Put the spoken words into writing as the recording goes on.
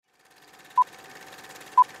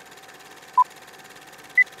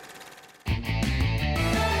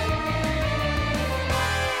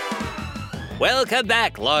Welcome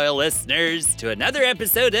back, loyal listeners, to another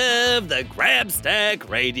episode of the Grabstack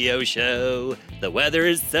Radio Show. The weather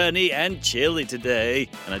is sunny and chilly today,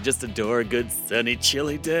 and I just adore a good sunny,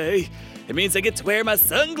 chilly day. It means I get to wear my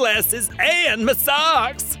sunglasses and my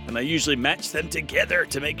socks, and I usually match them together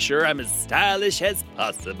to make sure I'm as stylish as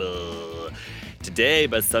possible. Today,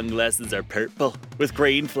 my sunglasses are purple with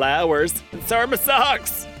green flowers, and so are my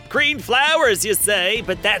socks. Green flowers, you say,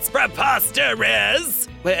 but that's preposterous.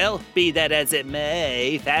 Well, be that as it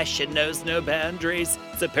may, fashion knows no boundaries,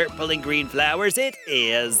 so purple and green flowers it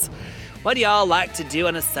is. What do y'all like to do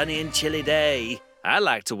on a sunny and chilly day? I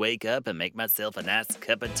like to wake up and make myself a nice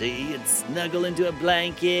cup of tea and snuggle into a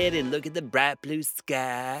blanket and look at the bright blue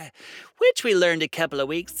sky, which we learned a couple of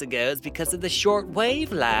weeks ago is because of the short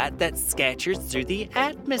wave light that scatters through the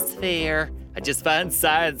atmosphere. I just find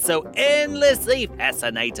science so endlessly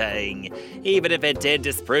fascinating, even if it did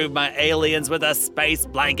disprove my aliens with a space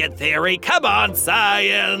blanket theory. Come on,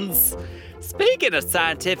 science! Speaking of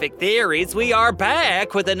scientific theories, we are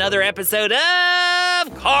back with another episode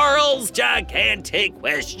of Carl's Gigantic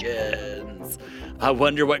Questions. I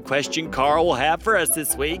wonder what question Carl will have for us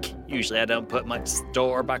this week. Usually I don't put much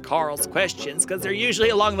store by Carl's questions because they're usually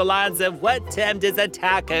along the lines of, what time does a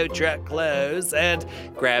taco truck close? And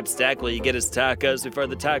Grabstack, will you get us tacos before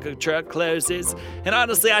the taco truck closes? And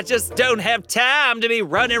honestly, I just don't have time to be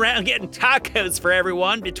running around getting tacos for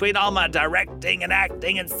everyone between all my directing and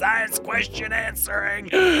acting and science question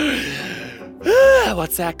answering.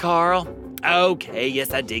 What's that, Carl? Okay,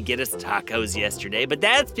 yes, I did get us tacos yesterday, but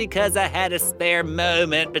that's because I had a spare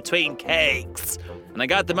moment between cakes. And I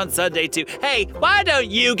got them on Sunday, too. Hey, why don't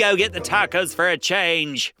you go get the tacos for a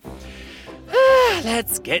change?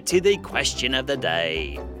 Let's get to the question of the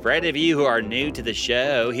day. For any of you who are new to the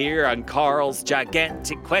show, here on Carl's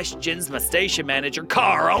Gigantic Questions, my station manager,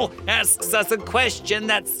 Carl, asks us a question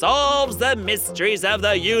that solves the mysteries of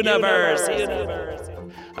the universe.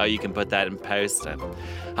 Oh, you can put that in post.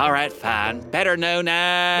 All right, fine. Better known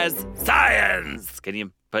as science. Can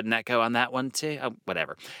you put an echo on that one too? Oh,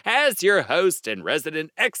 whatever. As your host and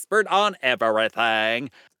resident expert on everything,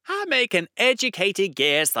 I make an educated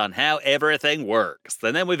guess on how everything works,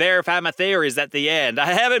 and then we verify my theories at the end.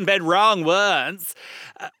 I haven't been wrong once.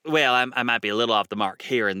 I might be a little off the mark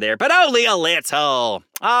here and there, but only a little.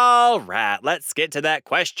 All right, let's get to that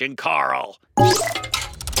question, Carl.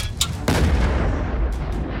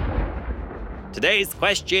 Today's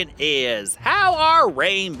question is, how are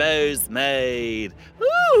rainbows made?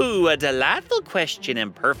 Ooh, a delightful question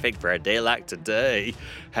and perfect for a day like today.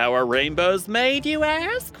 How are rainbows made, you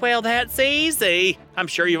ask? Well, that's easy. I'm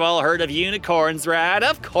sure you've all heard of unicorns, right?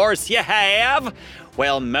 Of course you have.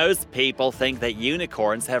 Well, most people think that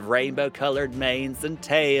unicorns have rainbow-colored manes and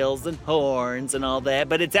tails and horns and all that,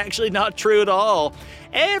 but it's actually not true at all.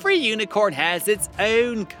 Every unicorn has its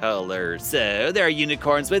own color. So there are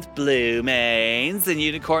unicorns with blue manes and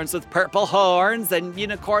unicorns with purple horns and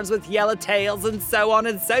unicorns with yellow tails and so on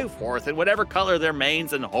and so forth. And whatever color their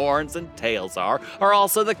manes and horns and tails are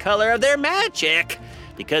also the color of their magic.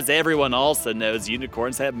 Because everyone also knows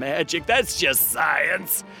unicorns have magic. That's just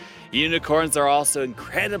science. Unicorns are also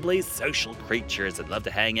incredibly social creatures that love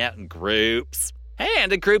to hang out in groups.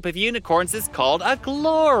 And a group of unicorns is called a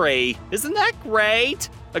glory. Isn't that great?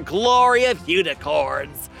 A glory of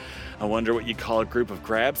unicorns. I wonder what you call a group of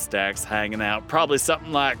Grabstacks hanging out. Probably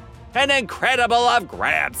something like an incredible of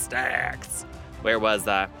Grabstacks. Where was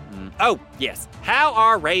I? Oh, yes. How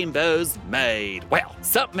are rainbows made? Well,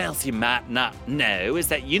 something else you might not know is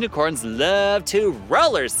that unicorns love to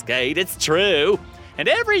roller skate. It's true. And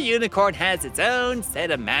every unicorn has its own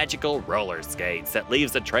set of magical roller skates that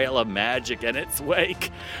leaves a trail of magic in its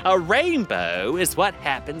wake. A rainbow is what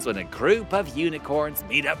happens when a group of unicorns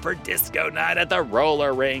meet up for disco night at the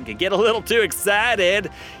roller rink and get a little too excited.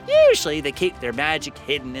 Usually they keep their magic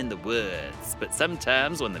hidden in the woods, but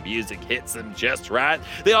sometimes when the music hits them just right,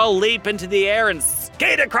 they all leap into the air and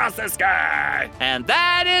skate across the sky. And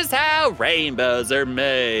that is how rainbows are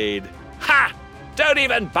made. Ha! Don't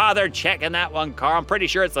even bother checking that one, Carl. I'm pretty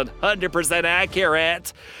sure it's 100%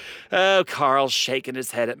 accurate. Oh, Carl's shaking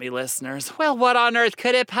his head at me, listeners. Well, what on earth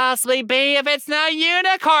could it possibly be if it's not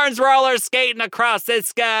unicorns roller skating across the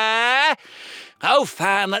sky? Oh,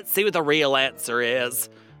 fine. Let's see what the real answer is.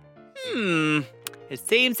 It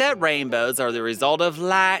seems that rainbows are the result of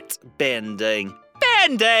light bending.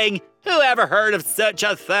 Bending? Who ever heard of such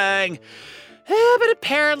a thing? But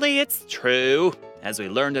apparently it's true. As we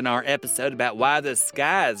learned in our episode about why the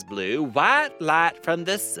sky is blue, white light from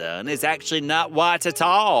the sun is actually not white at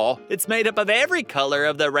all. It's made up of every color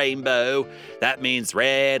of the rainbow. That means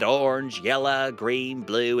red, orange, yellow, green,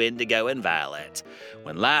 blue, indigo, and violet.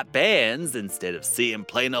 When light bends, instead of seeing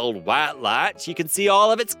plain old white light, you can see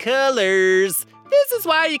all of its colors. This is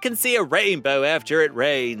why you can see a rainbow after it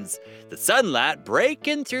rains. The sunlight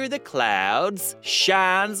breaking through the clouds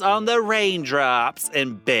shines on the raindrops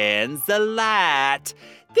and bends the light.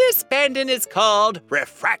 This bending is called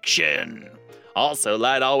refraction. Also,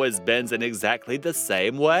 light always bends in exactly the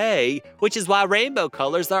same way, which is why rainbow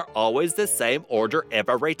colors are always the same order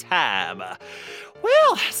every time.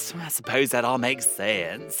 Well, I suppose that all makes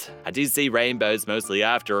sense. I do see rainbows mostly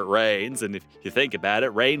after it rains, and if you think about it,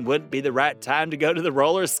 rain wouldn't be the right time to go to the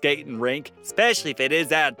roller skating rink, especially if it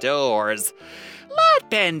is outdoors.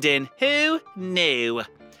 Light bending, who knew?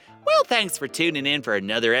 Well, thanks for tuning in for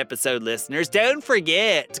another episode, listeners. Don't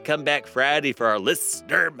forget to come back Friday for our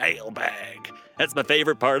listener mailbag. That's my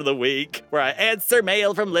favorite part of the week, where I answer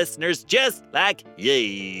mail from listeners just like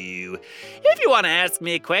you. If you want to ask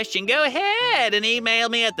me a question, go ahead and email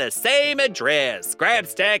me at the same address,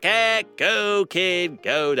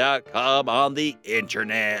 grabstack@gokidgo.com on the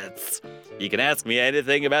internets. You can ask me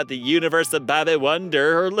anything about the universe of Bobby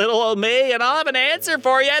Wonder or little old me, and I'll have an answer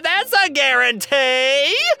for you. That's a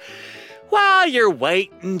guarantee. While you're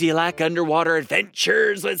waiting, do you like underwater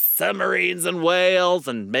adventures with submarines and whales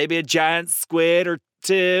and maybe a giant squid or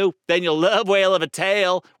two? Then you'll love Whale of a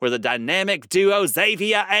Tale, where the dynamic duo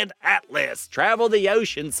Xavier and Atlas travel the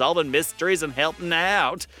ocean solving mysteries and helping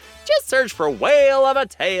out. Just search for Whale of a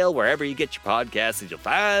Tale wherever you get your podcasts and you'll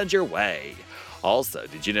find your way. Also,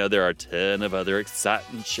 did you know there are a ton of other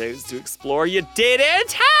exciting shows to explore? You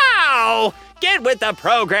didn't? How? Get with the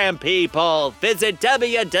program, people. Visit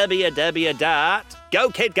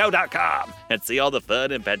www.gokidgo.com and see all the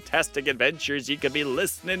fun and fantastic adventures you could be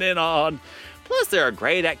listening in on. Plus, there are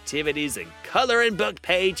great activities and coloring book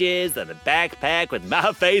pages and a backpack with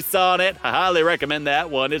my face on it. I highly recommend that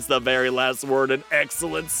one. It's the very last word in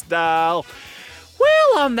excellent style.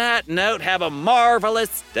 Well, on that note, have a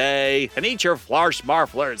marvelous day and eat your flarsh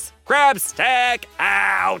marflers. Grabstack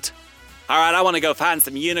out! All right, I want to go find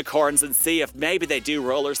some unicorns and see if maybe they do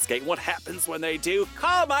roller skate. What happens when they do?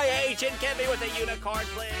 Call my agent. Get me with a unicorn,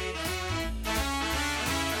 please.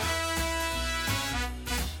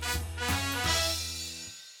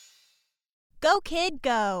 Go, kid,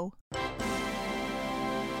 go.